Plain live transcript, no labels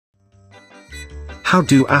How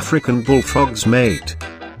do African bullfrogs mate?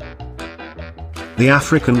 The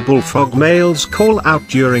African bullfrog males call out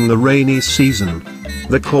during the rainy season.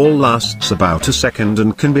 The call lasts about a second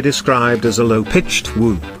and can be described as a low-pitched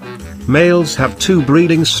whoop. Males have two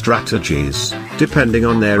breeding strategies, depending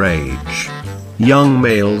on their age. Young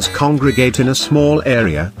males congregate in a small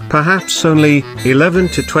area, perhaps only 11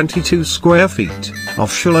 to 22 square feet, of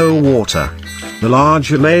shallow water. The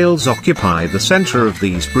larger males occupy the center of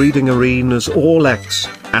these breeding arenas or leks,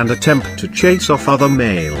 and attempt to chase off other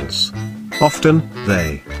males. Often,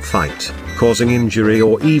 they fight, causing injury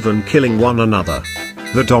or even killing one another.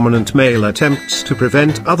 The dominant male attempts to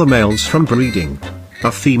prevent other males from breeding.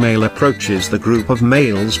 A female approaches the group of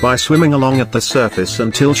males by swimming along at the surface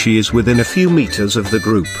until she is within a few meters of the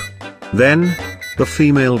group. Then, the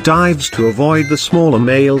female dives to avoid the smaller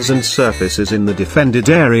males and surfaces in the defended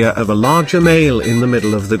area of a larger male in the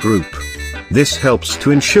middle of the group. This helps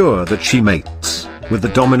to ensure that she mates with the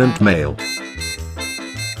dominant male.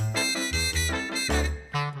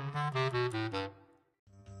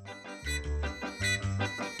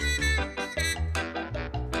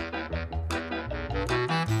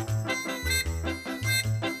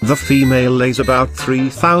 The female lays about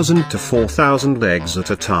 3,000 to 4,000 eggs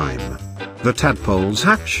at a time. The tadpoles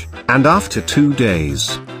hatch, and after 2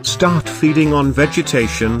 days, start feeding on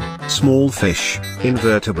vegetation, small fish,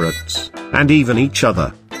 invertebrates, and even each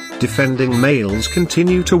other. Defending males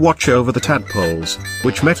continue to watch over the tadpoles,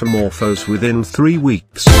 which metamorphose within 3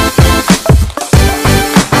 weeks.